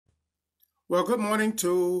Well, good morning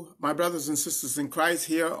to my brothers and sisters in Christ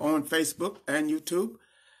here on Facebook and YouTube.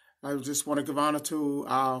 I just want to give honor to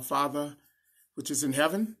our Father, which is in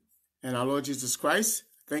heaven, and our Lord Jesus Christ.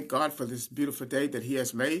 Thank God for this beautiful day that he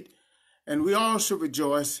has made, and we all should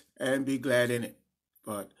rejoice and be glad in it.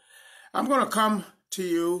 But I'm going to come to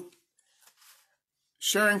you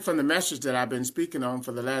sharing from the message that I've been speaking on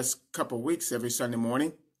for the last couple of weeks every Sunday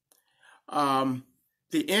morning.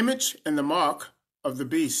 The image and the mark of the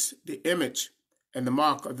beast, the image and the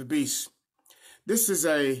mark of the beast. This is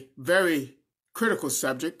a very critical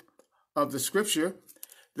subject of the scripture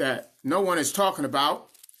that no one is talking about,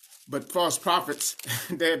 but false prophets,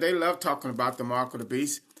 they love talking about the mark of the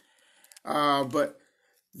beast, but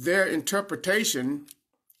their interpretation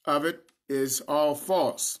of it is all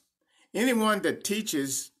false. Anyone that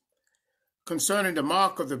teaches concerning the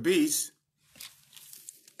mark of the beast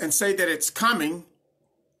and say that it's coming,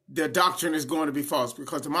 their doctrine is going to be false,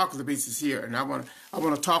 because the mark of the beast is here. And I want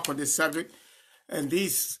to talk on this subject. And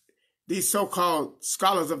these so-called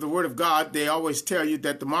scholars of the Word of God, they always tell you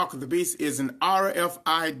that the mark of the beast is an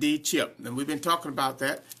RFID chip. And we've been talking about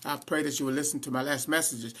that. I pray that you will listen to my last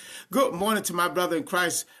messages. Good morning to my brother in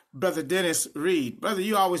Christ, Brother Dennis Reed. Brother,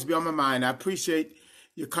 you always be on my mind. I appreciate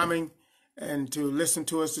you coming and to listen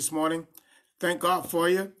to us this morning. Thank God for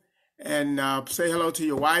you. And say hello to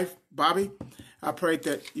your wife, Bobby. I pray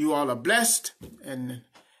that you all are blessed and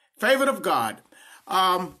favored of God.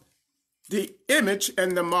 The image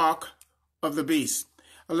and the mark of the beast.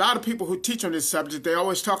 A lot of people who teach on this subject, they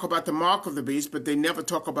always talk about the mark of the beast, but they never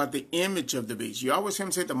talk about the image of the beast. You always hear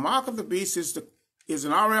them say the mark of the beast is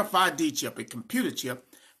an RFID chip, a computer chip,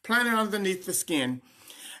 planted underneath the skin.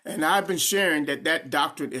 And I've been sharing that that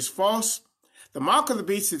doctrine is false. The mark of the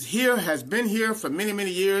beast is here, has been here for many, many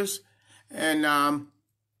years. And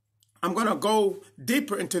I'm going to go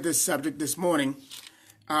deeper into this subject this morning.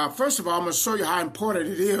 First of all, I'm going to show you how important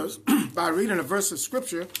it is by reading a verse of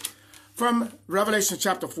scripture from Revelation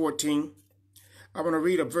chapter 14. I'm going to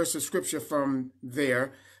read a verse of scripture from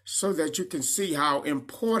there so that you can see how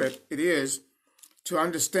important it is to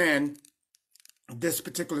understand this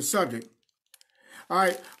particular subject. All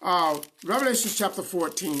right, Revelation chapter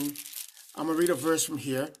 14. I'm going to read a verse from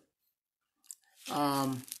here.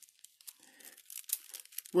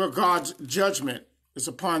 Where God's judgment is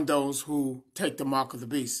upon those who take the mark of the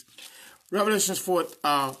beast. Revelation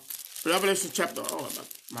chapter,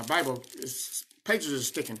 my Bible, pages are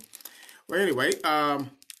sticking. Well, anyway,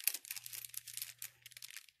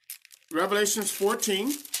 Revelation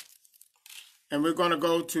 14, and we're going to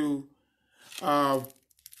go to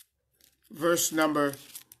verse number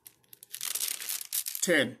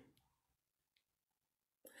 10.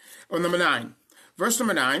 Or number 9. Verse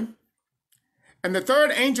number 9. And the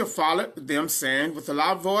third angel followed them, saying with a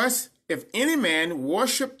loud voice, if any man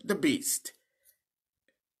worship the beast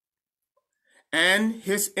and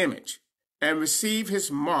his image, and receive his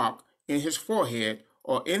mark in his forehead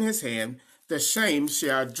or in his hand, the same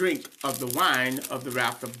shall drink of the wine of the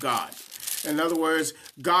wrath of God. In other words,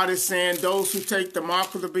 God is saying those who take the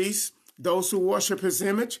mark of the beast, those who worship his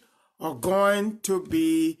image, are going to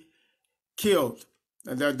be killed.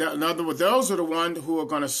 In other words, those are the ones who are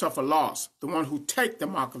going to suffer loss, the one who take the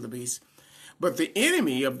mark of the beast. But the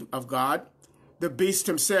enemy of God, the beast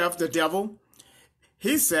himself, the devil,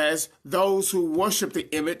 he says those who worship the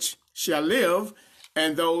image shall live,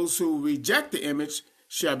 and those who reject the image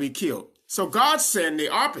shall be killed. So God's saying the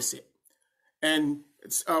opposite and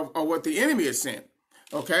of what the enemy is saying.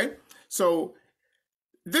 Okay? So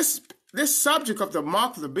this subject of the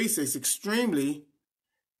mark of the beast is extremely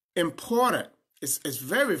important. It's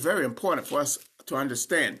very, very important for us to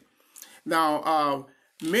understand. Now,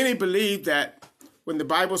 many believe that when the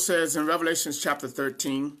Bible says in Revelation chapter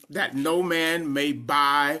 13 that no man may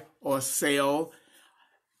buy or sell,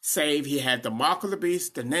 save he had the mark of the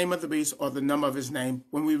beast, the name of the beast, or the number of his name.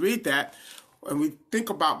 When we read that, when we think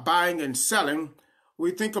about buying and selling, we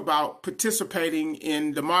think about participating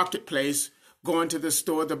in the marketplace, going to the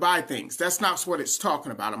store to buy things. That's not what it's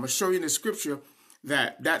talking about. I'm going to show you in the scripture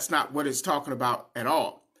that that's not what it's talking about at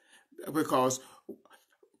all. Because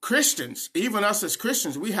Christians, even us as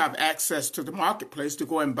Christians, we have access to the marketplace to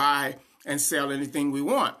go and buy and sell anything we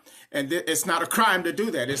want. And it's not a crime to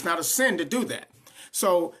do that. It's not a sin to do that.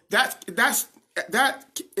 So that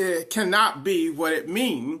cannot be what it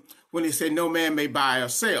means when they say no man may buy or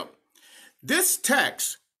sell. This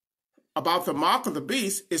text about the mark of the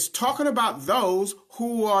beast is talking about those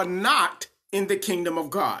who are not in the kingdom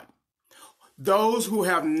of God. Those who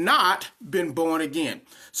have not been born again.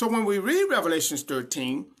 So when we read Revelation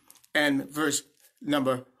 13 and verse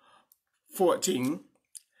number 14,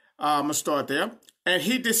 I'm going to start there. And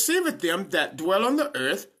he deceiveth them that dwell on the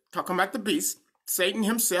earth, talking about the beast, Satan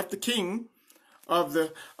himself, the king of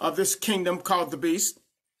this kingdom called the beast.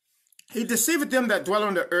 He deceiveth them that dwell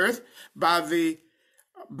on the earth by the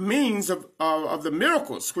means of the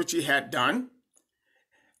miracles which he had done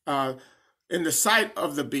in the sight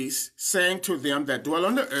of the beast, saying to them that dwell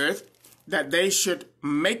on the earth that they should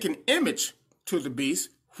make an image to the beast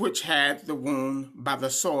which had the wound by the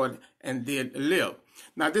sword and did live.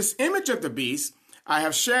 Now this image of the beast, I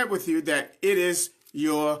have shared with you that it is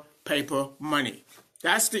your paper money.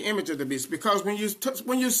 That's the image of the beast. Because when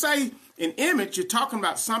you say an image, you're talking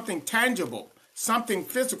about something tangible, something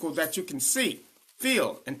physical that you can see,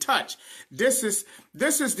 feel, and touch. This is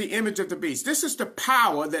the image of the beast. This is the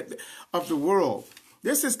power of the world.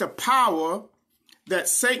 This is the power that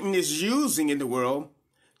Satan is using in the world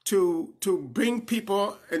to bring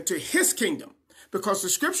people into his kingdom. Because the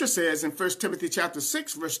scripture says in 1 Timothy chapter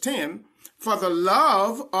 6, verse 10, for the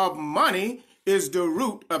love of money is the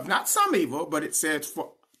root of not some evil, but it says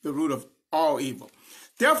for the root of all evil.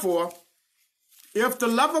 Therefore, if the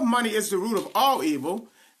love of money is the root of all evil,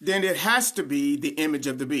 then it has to be the image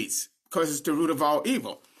of the beast, because it's the root of all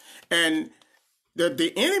evil. And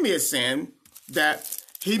the enemy is saying that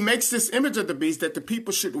he makes this image of the beast that the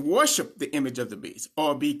people should worship the image of the beast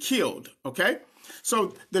or be killed, okay?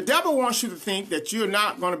 So the devil wants you to think that you're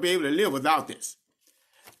not going to be able to live without this.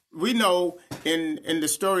 We know in the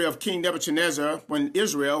story of King Nebuchadnezzar, when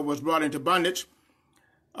Israel was brought into bondage,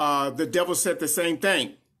 the devil said the same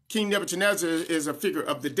thing. King Nebuchadnezzar is a figure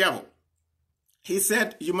of the devil. He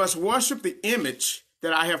said, you must worship the image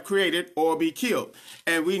that I have created or be killed.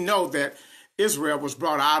 And we know that Israel was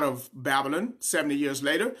brought out of Babylon 70 years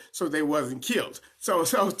later, so they wasn't killed. So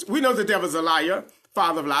we know the devil's a liar,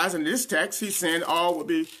 father of lies. In this text, he's saying all would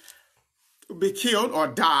be killed or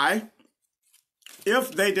die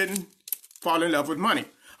if they didn't fall in love with money.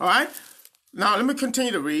 All right? Now, let me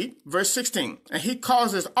continue to read verse 16. And he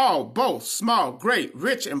causes all, both small, great,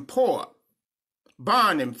 rich, and poor,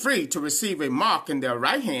 bond and free, to receive a mark in their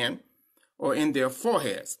right hand or in their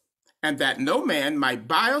foreheads, and that no man might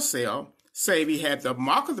buy or sell, save he had the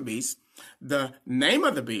mark of the beast, the name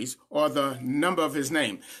of the beast, or the number of his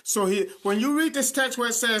name. So when you read this text where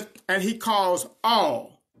it says, and he calls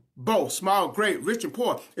all, both small, great, rich, and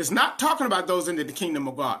poor, it's not talking about those into the kingdom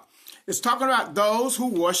of God. It's talking about those who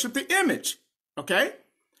worship the image. Okay?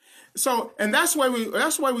 So, and that's why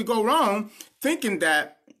we go wrong thinking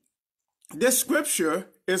that this scripture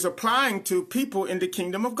is applying to people in the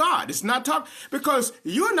kingdom of God. It's not because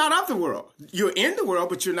you're not of the world. You're in the world,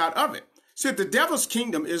 but you're not of it. See, the devil's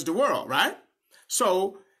kingdom is the world, right?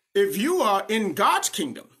 So if you are in God's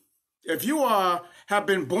kingdom, if you have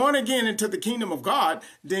been born again into the kingdom of God,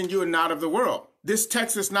 then you're not of the world. This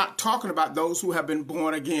text is not talking about those who have been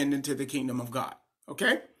born again into the kingdom of God.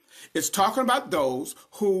 Okay? It's talking about those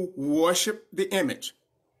who worship the image.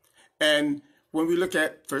 And when we look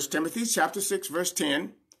at 1 Timothy chapter 6, verse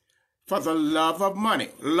 10, for the love of money.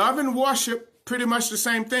 Love and worship, pretty much the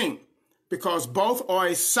same thing, because both are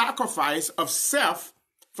a sacrifice of self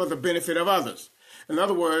for the benefit of others. In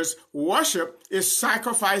other words, worship is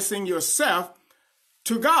sacrificing yourself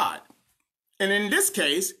to God. And in this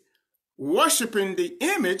case, worshiping the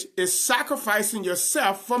image is sacrificing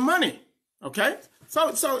yourself for money. Okay?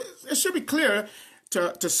 So it should be clear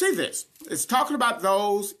to see this. It's talking about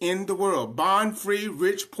those in the world, bond free,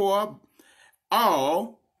 rich, poor,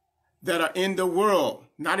 all that are in the world,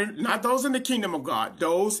 not those in the kingdom of God,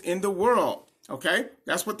 those in the world. Okay,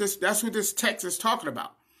 that's what this text is talking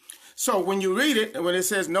about. So when you read it, and when it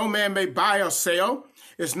says no man may buy or sell,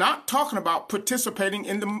 it's not talking about participating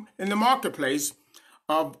in the marketplace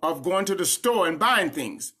of going to the store and buying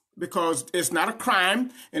things. Because it's not a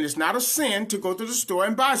crime and it's not a sin to go to the store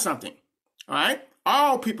and buy something. All right?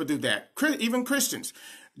 All people do that, even Christians.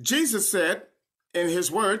 Jesus said in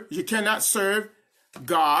his word, you cannot serve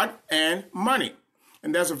God and money.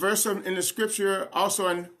 And there's a verse in the scripture also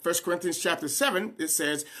in 1 Corinthians chapter 7. It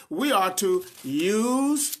says, we are to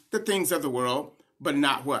use the things of the world, but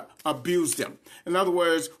not what? Abuse them. In other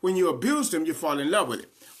words, when you abuse them, you fall in love with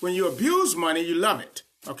it. When you abuse money, you love it.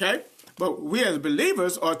 Okay? But we as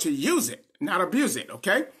believers are to use it, not abuse it,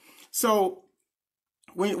 okay? So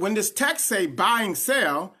when this text say buy and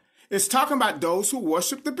sell, it's talking about those who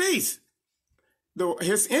worship the beast,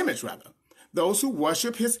 his image rather. Those who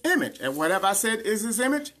worship his image. And what have I said is his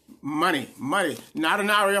image? Money, not an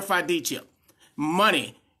RFID chip.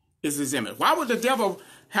 Money is his image. Why would the devil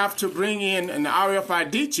have to bring in an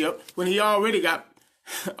RFID chip when he already got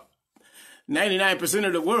 99%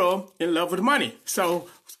 of the world in love with money? So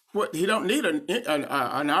he don't need an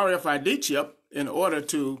RFID chip in order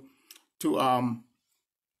to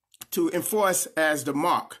to enforce as the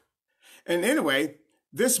mark. And anyway,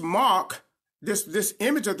 this mark, this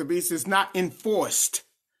image of the beast is not enforced.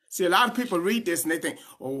 See, a lot of people read this and they think,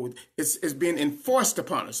 oh, it's being enforced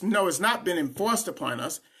upon us. No, it's not been enforced upon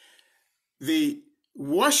us. The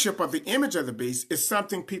worship of the image of the beast is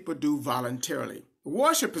something people do voluntarily.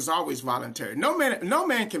 Worship is always voluntary. No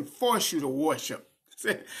man can force you to worship.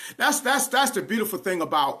 See, that's the beautiful thing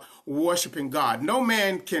about worshiping God. No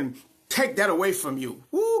man can take that away from you.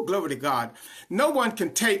 Woo, glory to God. No one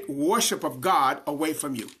can take worship of God away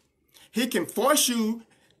from you. He can force you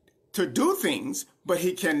to do things, but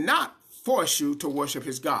he cannot force you to worship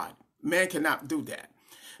his God. Man cannot do that.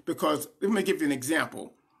 Because, let me give you an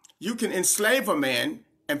example. You can enslave a man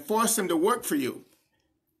and force him to work for you,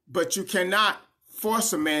 but you cannot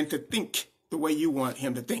force a man to think the way you want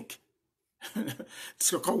him to think.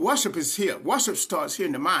 So worship is here. Worship starts here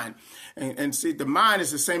in the mind. And see, the mind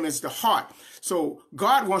is the same as the heart. So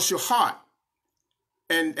God wants your heart.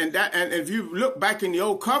 And if you look back in the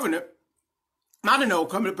old covenant, not in the old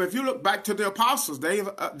covenant, but if you look back to the apostles,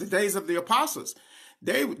 the days of the apostles,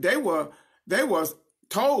 they were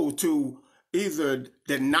told to either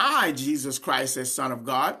deny Jesus Christ as Son of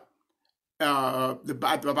God by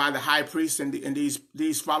the high priest and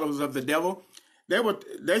these followers of the devil.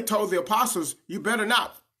 They told the apostles, you better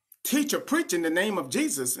not teach or preach in the name of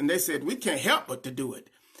Jesus. And they said, we can't help but to do it.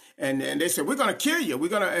 And they said, we're going to kill you. We're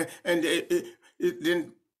going to,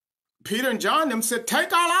 then Peter and John them said,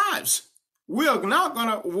 take our lives. We are not going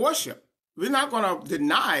to worship. We're not going to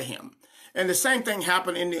deny him. And the same thing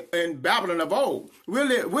happened in Babylon of old. We're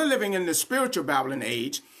living in the spiritual Babylon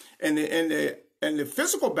age. And in the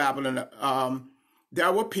physical Babylon,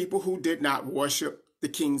 there were people who did not worship the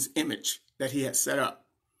king's image that he had set up.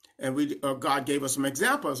 And God gave us some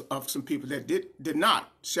examples of some people that did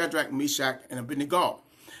not. Shadrach, Meshach, and Abednego.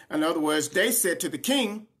 In other words, they said to the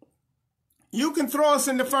king, you can throw us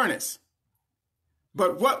in the furnace,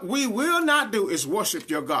 but what we will not do is worship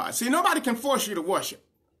your God. See, nobody can force you to worship.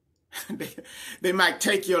 They might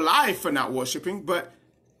take your life for not worshiping, but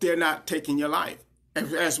they're not taking your life.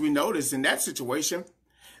 And as we notice in that situation,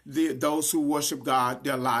 those who worship God,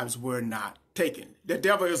 their lives were not taken. The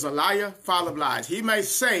devil is a liar, father of lies. He may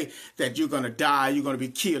say that you're going to die, you're going to be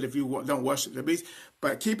killed if you don't worship the beast.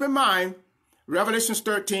 But keep in mind, Revelation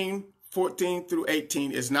 13, 14 through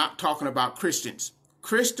 18 is not talking about Christians.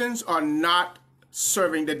 Christians are not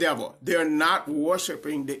serving the devil. They're not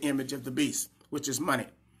worshiping the image of the beast, which is money.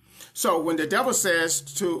 So when the devil says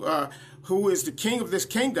to who is the king of this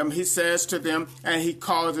kingdom, he says to them, and he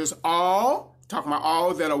causes all, talking about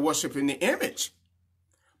all that are worshiping the image,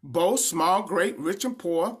 both small, great, rich, and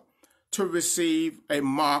poor, to receive a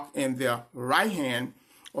mark in their right hand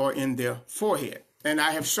or in their forehead. And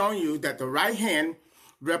I have shown you that the right hand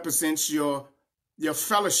represents your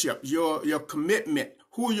fellowship, your commitment,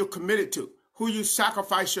 who you're committed to, who you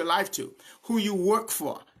sacrifice your life to, who you work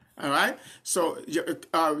for. All right. So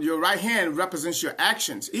your right hand represents your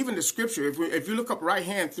actions. Even the scripture, if you look up right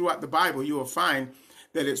hand throughout the Bible, you will find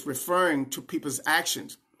that it's referring to people's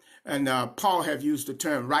actions. And Paul have used the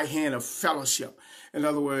term right hand of fellowship. In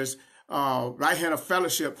other words, right hand of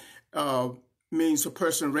fellowship means a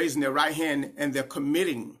person raising their right hand and they're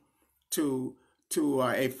committing to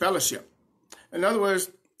a fellowship. In other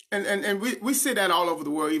words, and we see that all over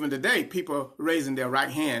the world even today, people raising their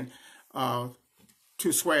right hand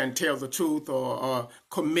to swear and tell the truth or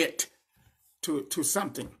commit to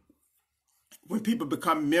something. When people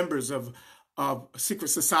become members of secret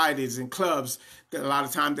societies and clubs, that a lot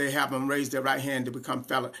of times they have them raise their right hand to become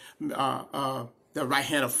the right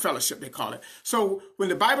hand of fellowship, they call it. So when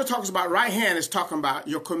the Bible talks about right hand, it's talking about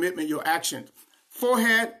your commitment, your action.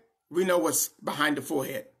 Forehead, we know what's behind the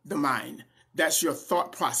forehead, the mind. That's your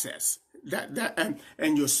thought process.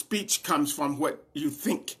 And your speech comes from what you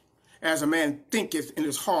think. As a man thinketh in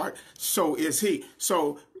his heart, so is he.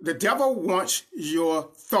 So the devil wants your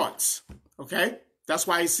thoughts, okay? That's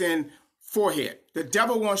why he's saying forehead. The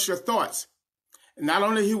devil wants your thoughts. And not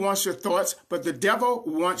only he wants your thoughts, but the devil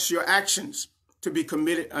wants your actions to be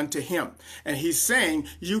committed unto him. And he's saying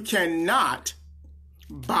you cannot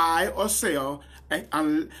buy or sell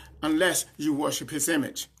unless you worship his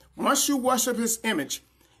image. Once you worship his image,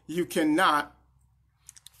 you cannot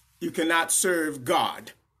serve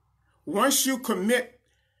God. Once you commit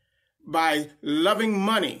by loving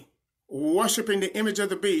money, worshiping the image of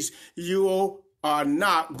the beast, you are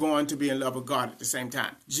not going to be in love with God at the same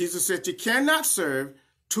time. Jesus said you cannot serve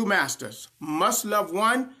two masters. Must love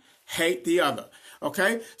one, hate the other.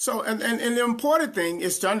 Okay? So, and the important thing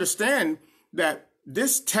is to understand that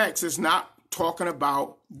this text is not talking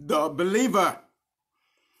about the believer.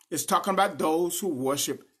 It's talking about those who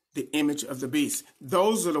worship the image of the beast.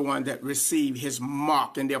 Those are the ones that receive his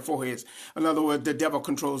mark in their foreheads. In other words, the devil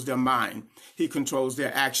controls their mind. He controls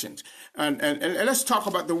their actions. And let's talk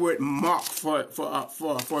about the word mark for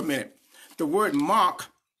a minute. The word mark,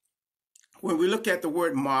 when we look at the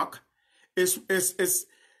word mark, is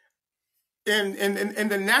in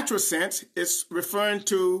the natural sense, it's referring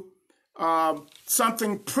to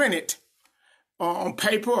something printed on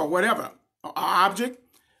paper or whatever, an object,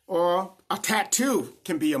 or a tattoo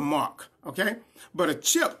can be a mark, okay? But a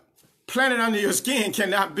chip planted under your skin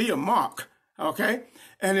cannot be a mark, okay?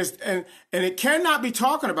 And it cannot be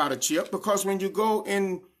talking about a chip, because when you go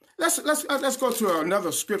in, let's go to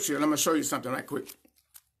another scripture, and I'm going to show you something right quick.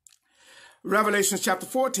 Revelation chapter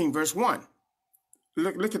 14, verse 1.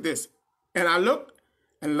 Look at this. And I looked,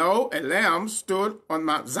 and lo, a lamb stood on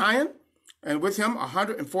Mount Zion, and with him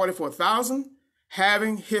 144,000,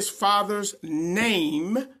 having his father's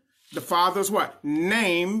name, the father's what?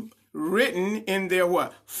 Name written in their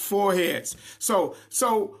what? Foreheads. So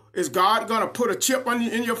is God going to put a chip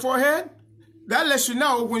in your forehead? That lets you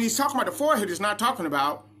know when he's talking about the forehead, he's not talking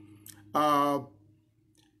about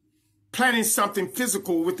planting something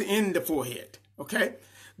physical within the forehead, okay?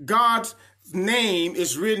 God's name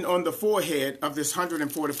is written on the forehead of this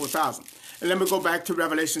 144,000. And let me go back to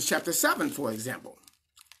Revelation chapter 7, for example.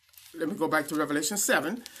 Let me go back to Revelation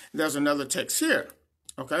 7. There's another text here,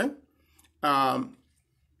 okay?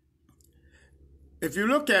 If you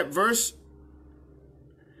look at verse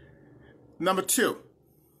number 2,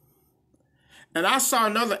 and I saw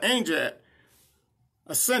another angel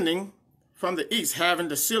ascending from the east, having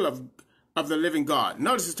the seal of the living God.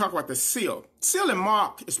 Notice it's talking about the seal. Seal and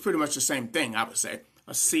mark is pretty much the same thing, I would say.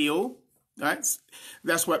 A seal, right?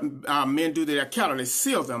 That's what men do to their cattle. They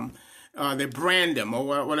seal them. They brand them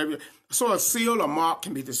or whatever. So a seal or mark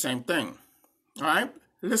can be the same thing. All right?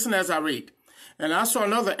 Listen as I read. And I saw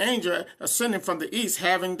another angel ascending from the east,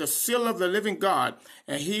 having the seal of the living God.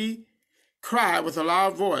 And he cried with a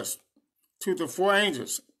loud voice to the four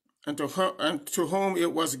angels, and to whom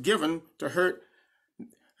it was given to hurt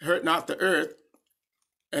not the earth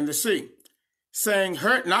and the sea, saying,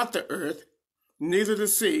 hurt not the earth, neither the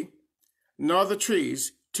sea, nor the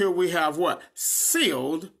trees, till we have what?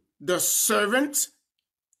 Sealed the servants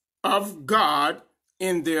of God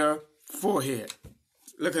in their forehead.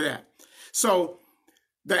 Look at that. So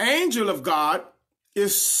the angel of God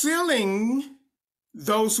is sealing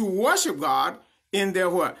those who worship God in their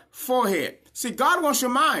what? Forehead. See, God wants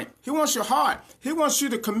your mind. He wants your heart. He wants you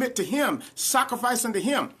to commit to him, sacrifice unto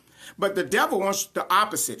him. But the devil wants the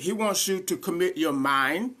opposite. He wants you to commit your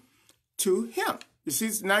mind to him. You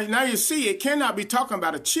see, now you see, it cannot be talking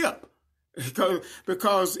about a chip.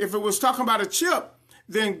 Because if it was talking about a chip,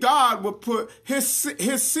 then God would put his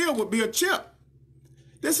seal would be a chip.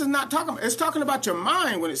 This is not talking about, it's talking about your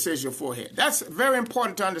mind when it says your forehead. That's very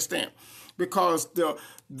important to understand, because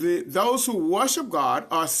those who worship God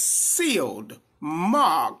are sealed,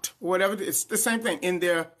 marked, whatever, it's the same thing, in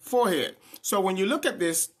their forehead. So when you look at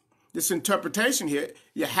this interpretation here,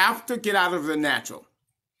 you have to get out of the natural.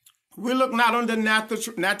 We look not on the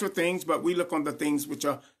natural things, but we look on the things which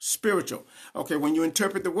are spiritual. Okay, when you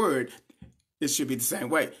interpret the word, it should be the same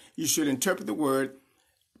way. You should interpret the word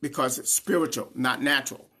because it's spiritual, not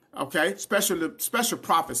natural. Okay, special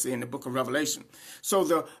prophecy in the book of Revelation.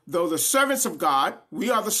 So though the servants of God, we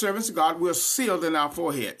are the servants of God, we're sealed in our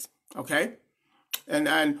foreheads. Okay,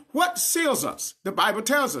 and what seals us? The Bible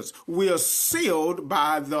tells us we are sealed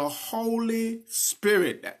by the Holy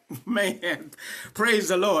Spirit. Man, praise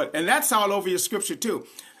the Lord. And that's all over your scripture too.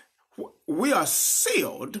 We are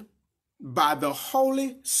sealed by the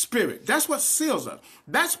Holy Spirit. That's what seals us.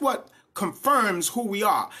 That's what confirms who we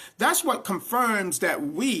are. That's what confirms that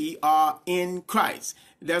we are in Christ.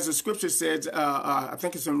 There's a scripture that says, I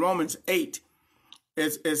think it's in Romans 8,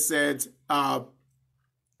 it says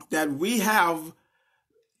that we have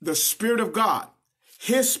the Spirit of God.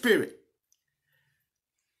 His Spirit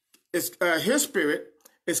is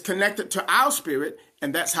connected to our spirit,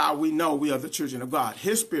 and that's how we know we are the children of God.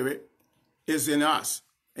 His Spirit is in us.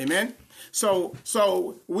 Amen. So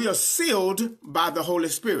we are sealed by the Holy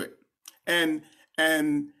Spirit. And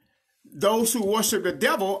those who worship the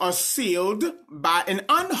devil are sealed by an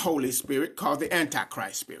unholy spirit called the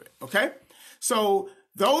Antichrist spirit. Okay? So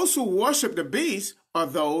those who worship the beast are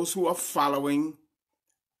those who are following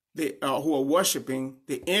who are worshiping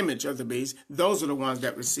the image of the beast. Those are the ones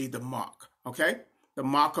that receive the mark. Okay? The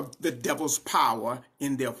mark of the devil's power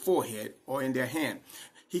in their forehead or in their hand.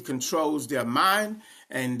 He controls their mind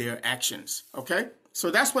and their actions. Okay? So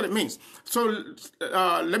that's what it means. So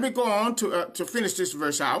let me go on to finish this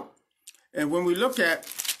verse out. And when we look at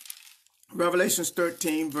Revelation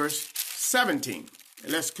 13, verse 17.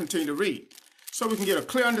 And let's continue to read so we can get a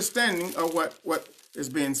clear understanding of what is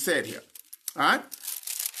being said here. All right?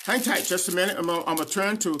 Hang tight just a minute. I'm going to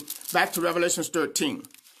turn back to Revelation 13.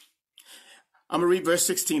 I'm going to read verse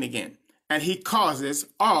 16 again. And he causes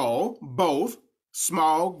all, both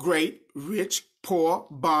small, great, rich, poor,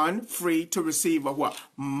 bond, free, to receive a what?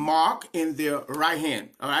 Mark in their right hand.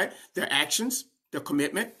 All right? Their actions, their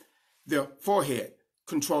commitment, their forehead,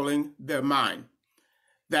 controlling their mind.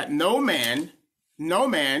 That no man,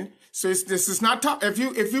 so this is not talk. If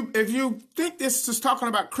you think this is talking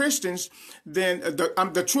about Christians, then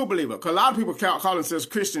I'm the true believer. Because a lot of people call themselves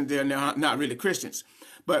Christians, they're not really Christians.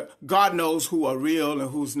 But God knows who are real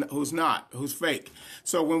and who's not, who's fake.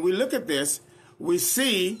 So when we look at this, we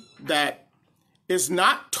see that it's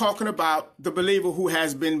not talking about the believer who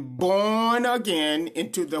has been born again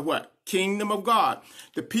into the what? Kingdom of God.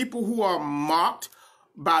 The people who are mocked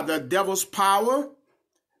by the devil's power,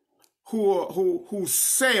 who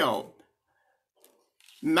sell,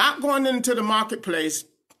 not going into the marketplace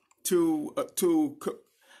to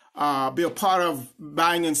be a part of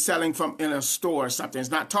buying and selling from in a store or something.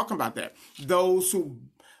 It's not talking about that. Those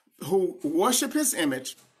who worship his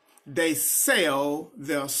image, they sell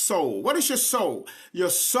their soul. What is your soul? Your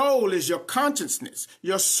soul is your consciousness.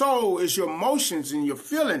 Your soul is your emotions and your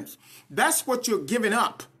feelings. That's what you're giving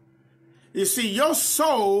up. You see, your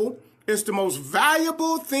soul is the most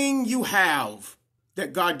valuable thing you have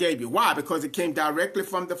that God gave you. Why? Because it came directly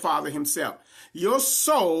from the Father himself. Your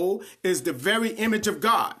soul is the very image of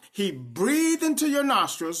God. He breathed into your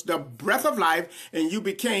nostrils the breath of life, and you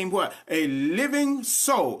became what? A living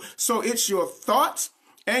soul. So it's your thoughts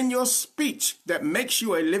and your speech that makes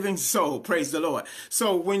you a living soul. Praise the Lord.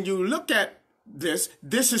 So when you look at this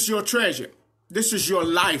is your treasure. This is your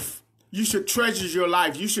life. You should treasure your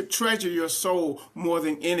life. You should treasure your soul more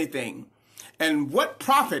than anything. And what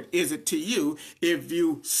profit is it to you if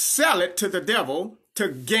you sell it to the devil to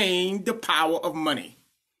gain the power of money?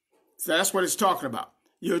 So that's what it's talking about.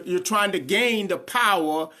 You're trying to gain the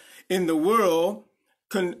power in the world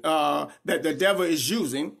that the devil is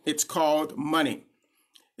using. It's called money.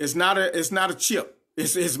 It's not a chip.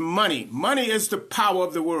 It's money. Money is the power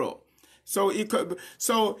of the world. So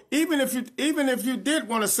even if you did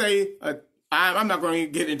want to say, I'm not going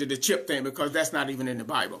to get into the chip thing because that's not even in the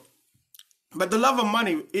Bible. But the love of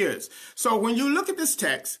money is. So when you look at this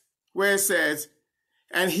text where it says,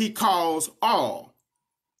 and he calls all,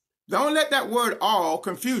 don't let that word all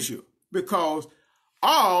confuse you, because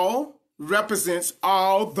all represents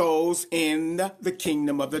all those in the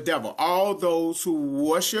kingdom of the devil, all those who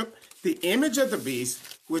worship the image of the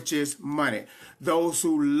beast, which is money. Those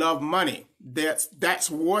who love money, that's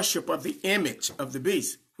worship of the image of the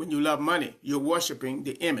beast. When you love money, you're worshiping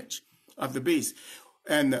the image of the beast.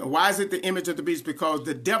 And why is it the image of the beast? Because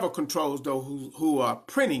the devil controls those who are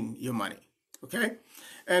printing your money. Okay?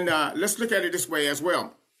 And let's look at it this way as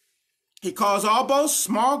well. He calls all both,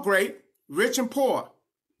 small, great, rich and poor,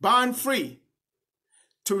 bond free,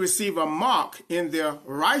 to receive a mark in their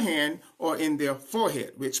right hand or in their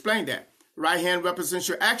forehead. We explained that. Right hand represents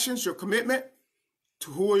your actions, your commitment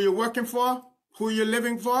to who are you working for, who you're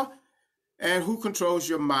living for, and who controls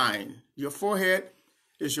your mind. Your forehead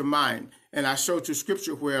is your mind. And I showed you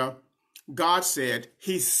scripture where God said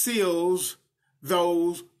he seals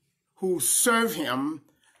those who serve him,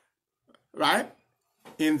 right,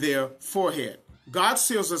 in their forehead. God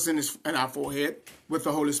seals us in our forehead with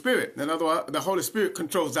the Holy Spirit. In other words, the Holy Spirit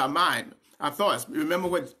controls our mind, our thoughts. Remember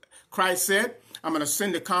what Christ said? I'm going to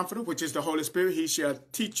send the Comforter, which is the Holy Spirit. He shall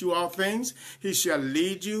teach you all things. He shall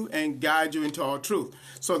lead you and guide you into all truth.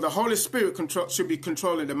 So the Holy Spirit should be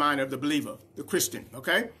controlling the mind of the believer, the Christian,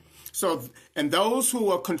 okay? So, and those who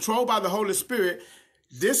are controlled by the Holy Spirit,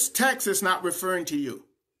 this text is not referring to you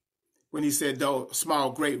when he said those small,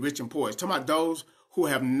 great, rich, and poor. It's talking about those who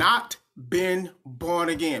have not been born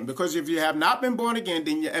again. Because if you have not been born again,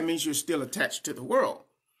 then that means you're still attached to the world.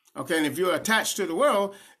 Okay, and if you're attached to the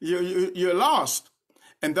world, you're lost.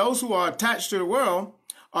 And those who are attached to the world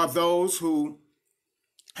are those who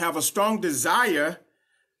have a strong desire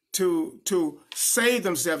to save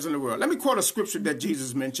themselves in the world. Let me quote a scripture that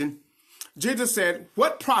Jesus mentioned. Jesus said,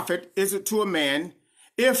 "What profit is it to a man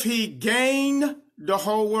if he gain the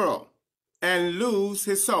whole world and lose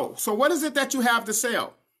his soul?" So what is it that you have to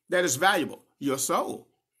sell that is valuable? Your soul.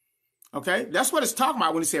 Okay, that's what it's talking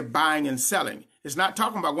about when he said buying and selling. It's not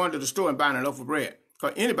talking about going to the store and buying a loaf of bread,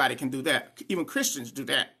 because anybody can do that. Even Christians do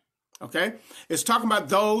that. Okay, it's talking about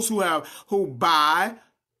those who buy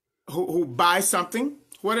something.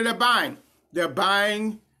 What are they buying? They're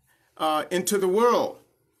buying into the world.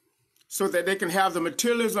 so that they can have the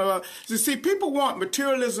materialism. You see, people want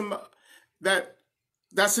materialism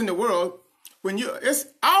that's in the world.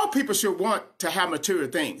 All people should want to have material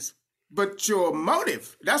things, but your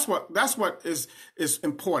motive, that's what is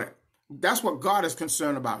important. That's what God is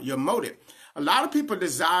concerned about, your motive. A lot of people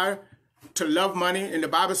desire to love money, and the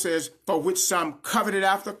Bible says, for which some coveted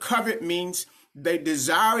after. Covet means they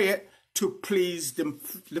desire it to please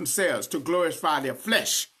themselves, to glorify their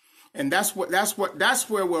flesh. And that's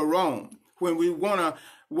where we're wrong. When we want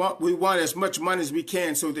as much money as we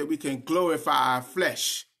can so that we can glorify our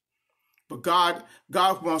flesh. But God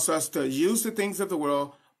wants us to use the things of the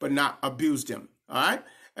world, but not abuse them. All right.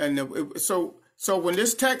 And so when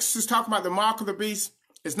this text is talking about the mark of the beast,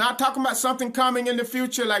 it's not talking about something coming in the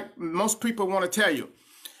future like most people want to tell you.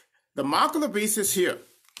 The mark of the beast is here.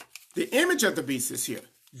 The image of the beast is here.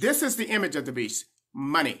 This is the image of the beast,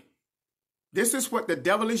 money. This is what the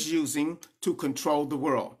devil is using to control the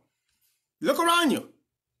world. Look around you.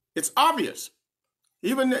 It's obvious.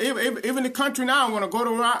 Even the country now want to go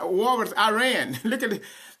to war with Iran. Look at it.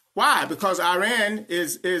 Why? Because Iran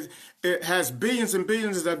it has billions and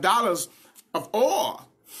billions of dollars of oil.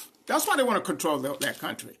 That's why they want to control that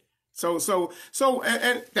country. So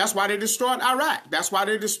that's why they destroyed Iraq. That's why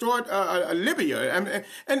they destroyed Libya.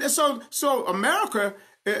 And so America,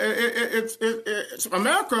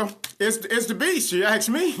 America is the beast. You ask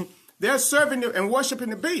me. They're serving and worshiping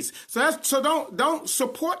the beast. So don't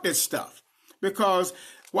support this stuff, because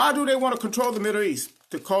why do they want to control the Middle East?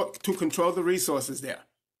 To control the resources there.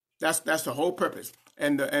 That's the whole purpose.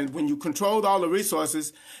 And when you control all the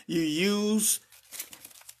resources, you use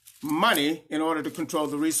money in order to control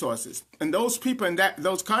the resources. And those people in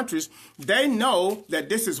those countries, they know that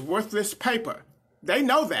this is worthless paper. They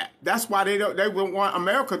know that. That's why they want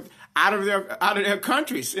America out of their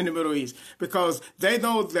countries in the Middle East, because they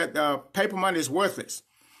know that paper money is worthless,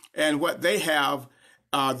 and what they have,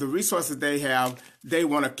 the resources they have, they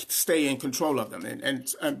want to stay in control of them.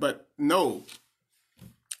 But no,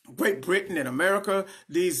 Great Britain and America,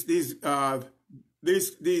 these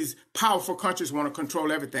powerful countries want to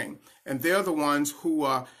control everything, and they're the ones who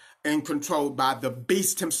are in control by the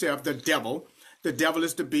beast himself, the devil. The devil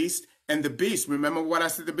is the beast. And the beast, remember what I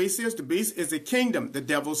said the beast is? The beast is a kingdom, the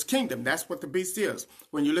devil's kingdom. That's what the beast is.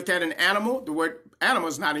 When you look at an animal, the word animal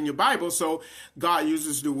is not in your Bible, so God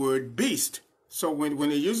uses the word beast. So when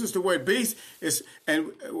he uses the word beast,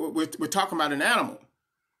 we're talking about an animal.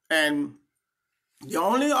 And the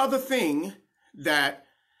only other thing that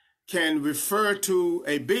can refer to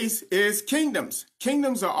a beast is kingdoms.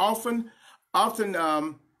 Kingdoms are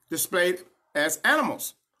often displayed as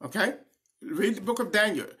animals, okay? Read the book of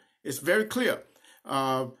Daniel. It's very clear.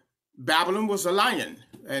 Babylon was a lion,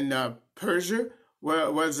 and Persia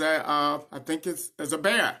was I think it's a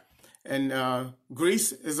bear, and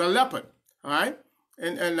Greece is a leopard. All right,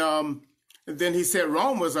 and then he said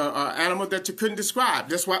Rome was an animal that you couldn't describe.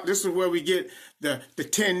 This is where we get the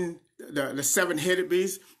 7-headed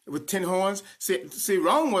beast with 10 horns. See,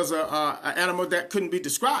 Rome was an animal that couldn't be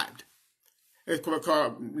described.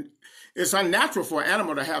 It's unnatural for an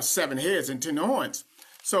animal to have 7 heads and 10 horns.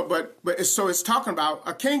 So, but it's talking about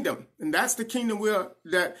a kingdom, and that's the kingdom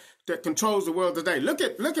that controls the world today. Look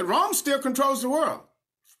at Rome still controls the world.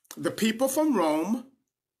 The people from Rome,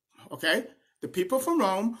 okay, the people from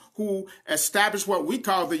Rome who established what we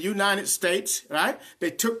call the United States, right?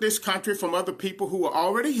 They took this country from other people who were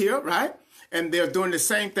already here, right? And they're doing the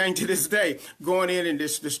same thing to this day, going in and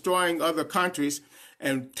destroying other countries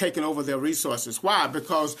and taking over their resources. Why?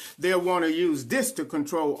 Because they want to use this to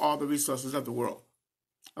control all the resources of the world.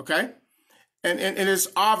 Okay? And it's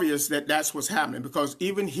obvious that that's what's happening, because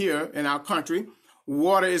even here in our country,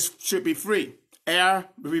 water should be free. Air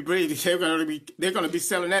we breathe, they're going to be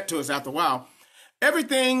selling that to us after a while.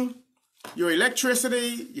 Everything, your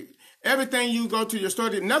electricity, everything you go to your store,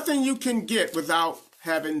 nothing you can get without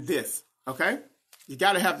having this. Okay? You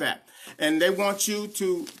got to have that. And they want you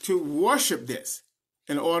to worship this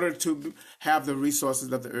in order to have the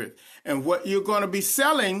resources of the earth. And what you're going to be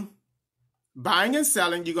selling, buying and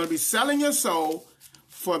selling, you're going to be selling your soul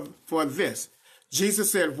for this.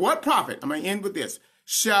 Jesus said, what profit, I'm going to end with this,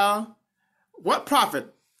 what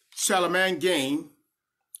profit shall a man gain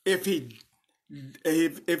if he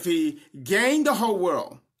gained the whole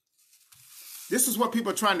world? This is what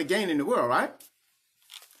people are trying to gain in the world, right?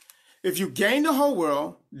 If you gain the whole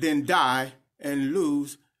world, then die and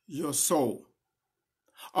lose your soul.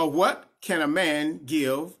 Or what can a man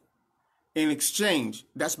give in exchange?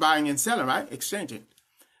 That's buying and selling, right? Exchanging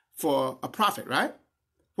for a profit, right?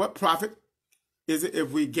 What profit is it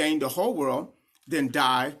if we gain the whole world, then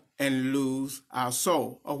die and lose our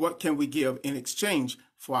soul? Or what can we give in exchange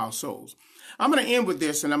for our souls. I'm going to end with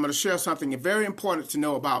this, and I'm going to share something very important to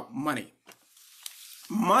know about money.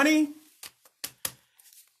 Money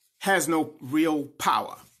has no real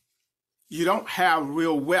power. You don't have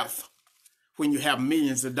real wealth when you have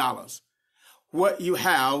millions of dollars. What you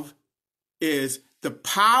have is the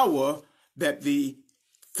power that the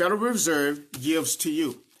Federal Reserve gives to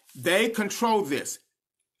you. They control this,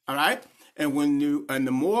 all right? And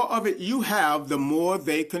the more of it you have, the more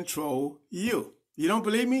they control you. You don't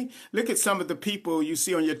believe me? Look at some of the people you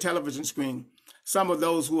see on your television screen. Some of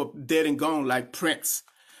those who are dead and gone, like Prince,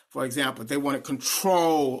 for example. They want to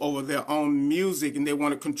control over their own music, and they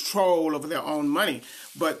want to control over their own money.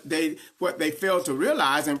 But what they failed to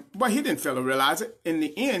realize, and well, he didn't fail to realize it. In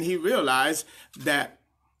the end, he realized that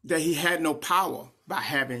he had no power by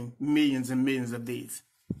having millions and millions of these.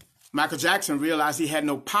 Michael Jackson realized he had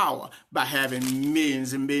no power by having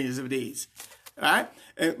millions and millions of these. All right?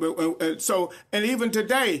 And even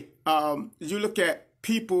today, you look at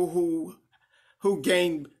people who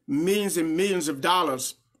gain millions and millions of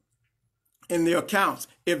dollars in their accounts.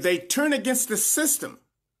 If they turn against the system,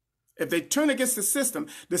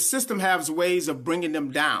 the system has ways of bringing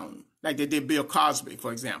them down, like they did Bill Cosby,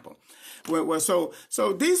 for example. So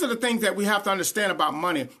these are the things that we have to understand about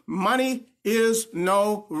money. Money is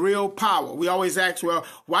no real power. We always ask, well,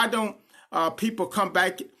 why don't people come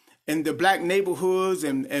back in the black neighborhoods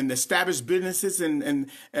and establish businesses and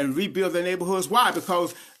rebuild their neighborhoods? Why?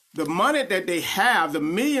 Because the money that they have, the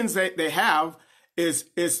millions that they have,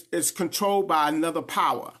 is controlled by another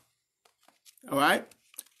power. All right?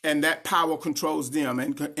 And that power controls them,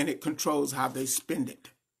 and it controls how they spend it.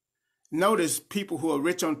 Notice people who are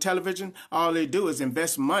rich on television, all they do is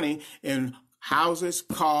invest money in houses,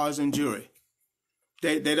 cars, and jewelry.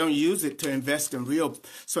 They don't use it to invest in real,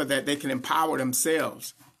 so that they can empower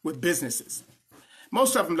themselves with businesses.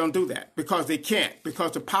 Most of them don't do that because they can't,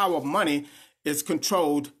 because the power of money is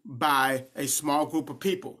controlled by a small group of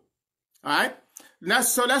people. All right?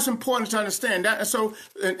 So that's important to understand.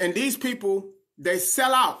 And these people, they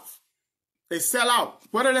sell out. They sell out.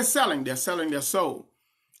 What are they selling? They're selling their soul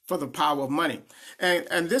for the power of money.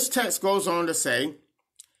 And this text goes on to say,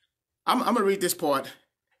 I'm going to read this part,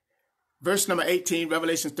 verse number 18,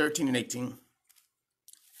 Revelation 13 and 18.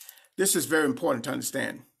 This is very important to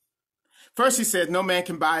understand. First, he says, no man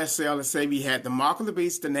can buy or sell or save he had the mark of the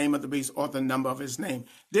beast, the name of the beast, or the number of his name.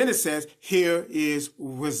 Then it says, here is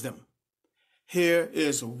wisdom. Here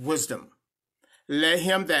is wisdom. Let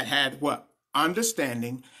him that had what?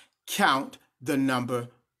 Understanding count the number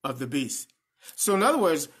of the beast. So in other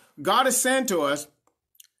words, God is saying to us,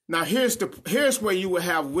 now here's where you will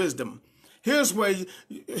have wisdom. Here's where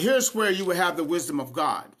you will have the wisdom of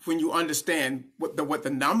God when you understand what the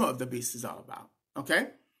number of the beast is all about. Okay?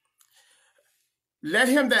 Let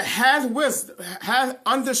him that has wisdom, has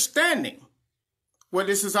understanding, what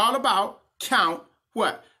this is all about, count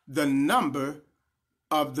what? The number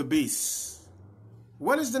of the beast.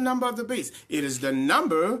 What is the number of the beast? It is the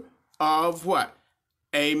number of what?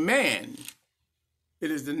 A man.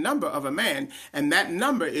 It is the number of a man, and that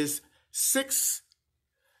number is 600.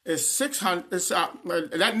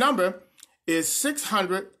 That number is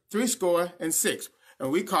 600, 6,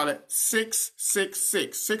 and we call it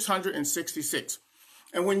 666, 666.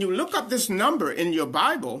 And when you look up this number in your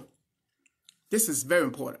Bible, this is very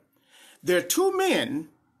important. There are two men.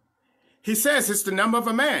 He says it's the number of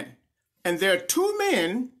a man, and there are two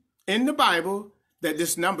men in the Bible that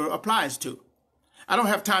this number applies to. I don't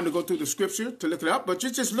have time to go through the scripture to look it up, but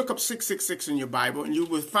you just look up 666 in your Bible, and you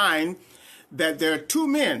will find that there are two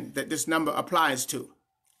men that this number applies to.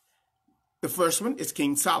 The first one is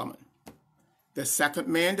King Solomon. The second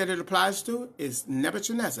man that it applies to is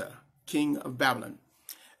Nebuchadnezzar, king of Babylon.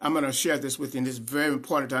 I'm going to share this with you, and it's very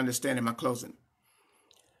important to understand in my closing.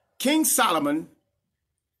 King Solomon,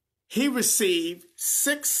 he received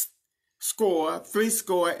 6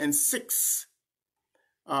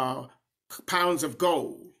 pounds of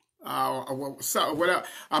gold, whatever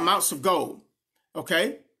amounts of gold.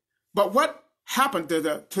 Okay, but what happened to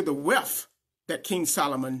the wealth that King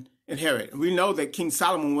Solomon inherited? We know that King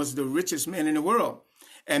Solomon was the richest man in the world,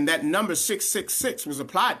 and that number 666 was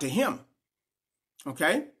applied to him.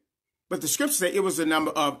 Okay, but the scripture says it was the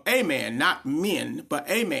number of a man, not men, but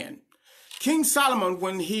a man. King Solomon,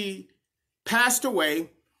 when he passed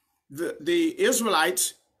away, the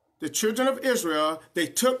Israelites, the children of Israel, they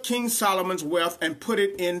took King Solomon's wealth and put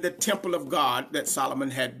it in the temple of God that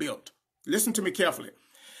Solomon had built. Listen to me carefully.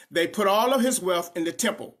 They put all of his wealth in the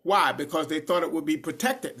temple. Why? Because they thought it would be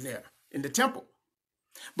protected there in the temple.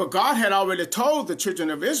 But God had already told the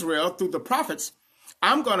children of Israel through the prophets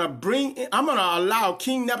I'm going to allow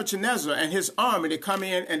King Nebuchadnezzar and his army to come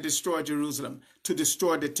in and destroy Jerusalem, to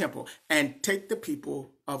destroy the temple, and take the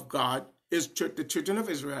people of God, the children of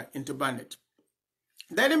Israel, into bondage.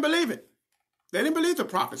 They didn't believe it. They didn't believe the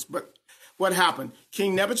prophets. But what happened?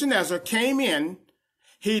 King Nebuchadnezzar came in.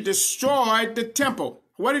 He destroyed the temple.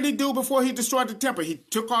 What did he do before he destroyed the temple? He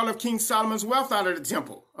took all of King Solomon's wealth out of the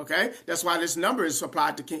temple. Okay? That's why this number is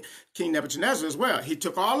applied to King Nebuchadnezzar as well. He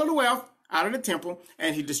took all of the wealth out of the temple,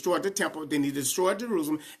 and he destroyed the temple. Then he destroyed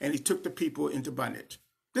Jerusalem, and he took the people into bondage.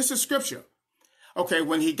 This is scripture. Okay,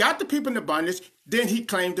 when he got the people into bondage, then he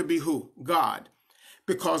claimed to be who? God,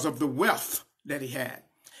 because of the wealth that he had.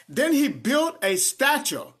 Then he built a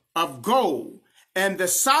statue of gold, and the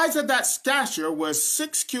size of that statue was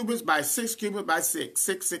 6 cubits by 6 cubits by 6.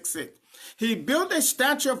 He built a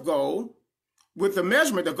statue of gold with the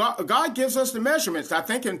measurement. God gives us the measurements, I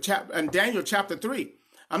think, in Daniel chapter 3.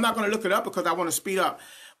 I'm not going to look it up because I want to speed up,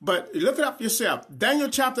 but look it up yourself. Daniel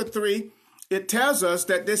chapter 3, it tells us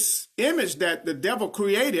that this image that the devil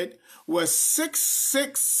created was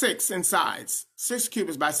 666 in size, 6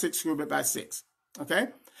 cubits by 6 cubits by 6. Okay?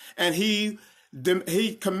 And he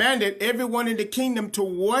commanded everyone in the kingdom to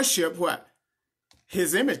worship what?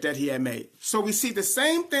 His image that he had made. So we see the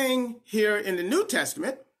same thing here in the New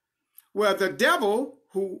Testament, where the devil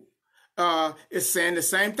who is saying the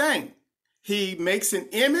same thing. He makes an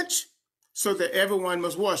image so that everyone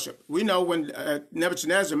must worship. We know when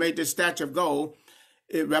Nebuchadnezzar made this statue of gold,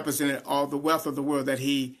 it represented all the wealth of the world that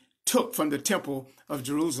he took from the temple of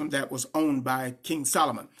Jerusalem that was owned by King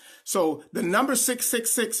Solomon. So the number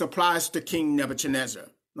 666 applies to King Nebuchadnezzar.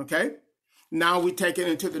 Okay? Now we take it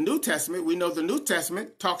into the New Testament. We know the New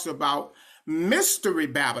Testament talks about mystery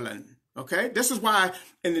Babylon. Okay? This is why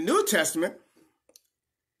in the New Testament,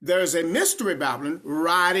 there's a mystery Babylon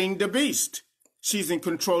riding the beast. She's in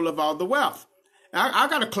control of all the wealth. I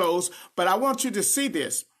got to close, but I want you to see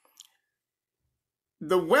this.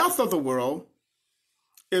 The wealth of the world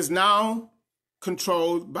is now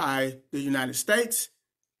controlled by the United States,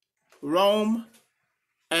 Rome,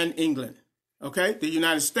 and England. Okay? The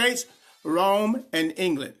United States, Rome, and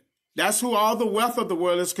England. That's who all the wealth of the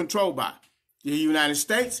world is controlled by. The United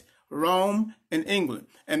States, Rome, and England.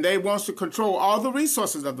 And they want to control all the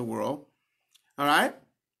resources of the world. All right?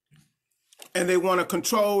 And they want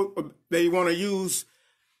to use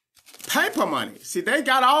paper money. See, they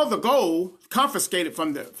got all the gold confiscated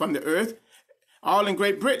from the earth, all in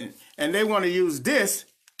Great Britain. And they want to use this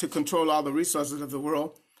to control all the resources of the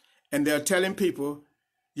world. And they're telling people,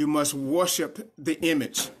 you must worship the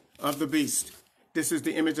image of the beast. This is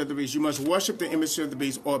the image of the beast. You must worship the image of the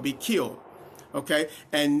beast or be killed. Okay?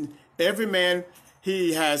 And every man,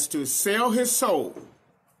 he has to sell his soul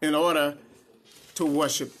in order to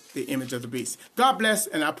worship the image of the beast. God bless,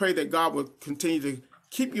 and I pray that God will continue to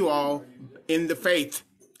keep you all in the faith.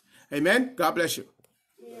 Amen? God bless you.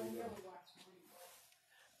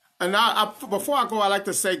 And now, before I go, I'd like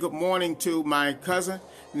to say good morning to my cousin,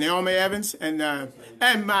 Naomi Evans, and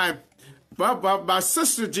my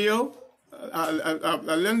sister, Jill,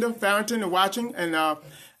 Linda Farrington, and watching,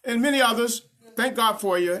 and many others. Thank God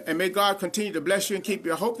for you, and may God continue to bless you and keep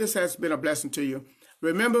you. I hope this has been a blessing to you.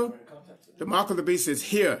 Remember, the mark of the beast is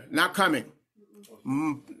here, not coming.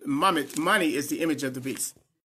 Money is the image of the beast.